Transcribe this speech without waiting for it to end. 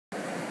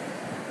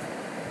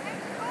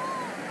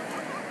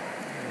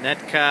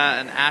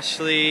Anetka and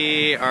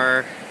Ashley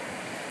are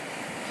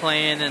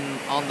playing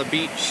on the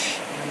beach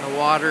in the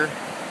water.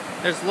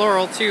 There's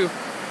Laurel too.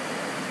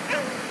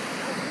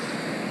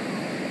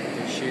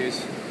 Their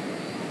shoes.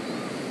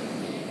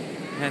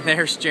 And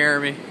there's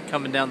Jeremy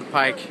coming down the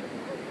pike.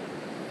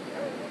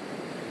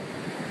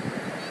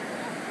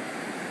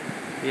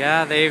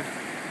 Yeah,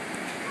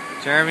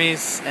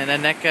 Jeremy's and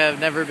Anetka have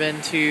never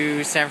been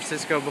to San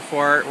Francisco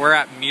before. We're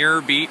at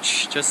Muir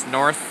Beach, just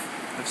north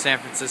of San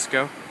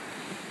Francisco.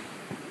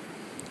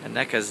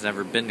 Anetka's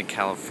never been to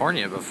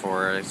California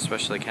before,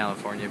 especially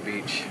California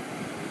Beach.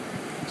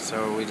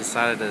 So we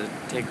decided to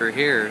take her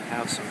here and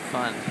have some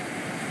fun.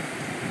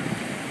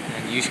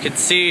 And you can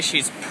see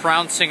she's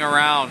trouncing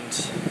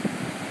around.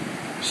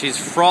 She's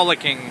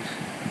frolicking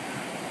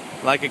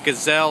like a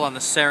gazelle on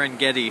the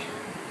Serengeti.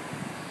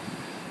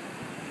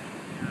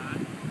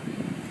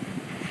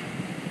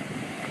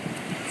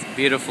 It's a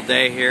beautiful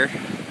day here,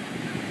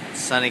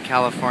 sunny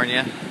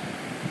California.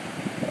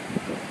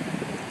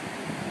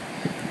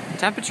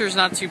 Temperature's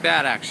not too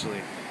bad,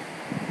 actually.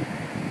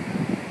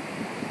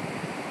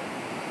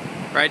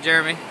 Right,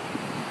 Jeremy?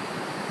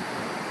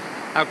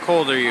 How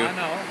cold are you?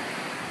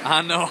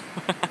 I know.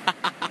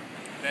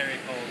 Very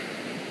cold.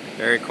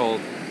 Very cold.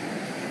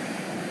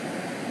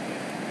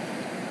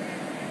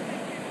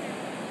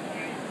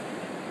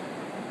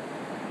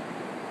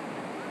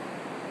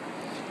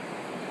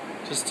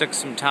 Just took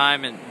some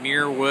time at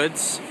Muir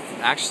Woods.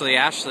 Actually,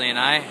 Ashley and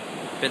I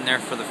have been there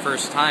for the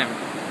first time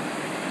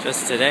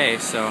just today,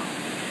 so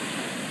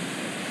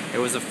it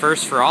was a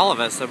first for all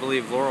of us. I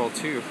believe Laurel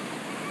too.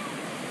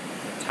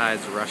 The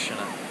tide's rushing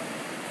it.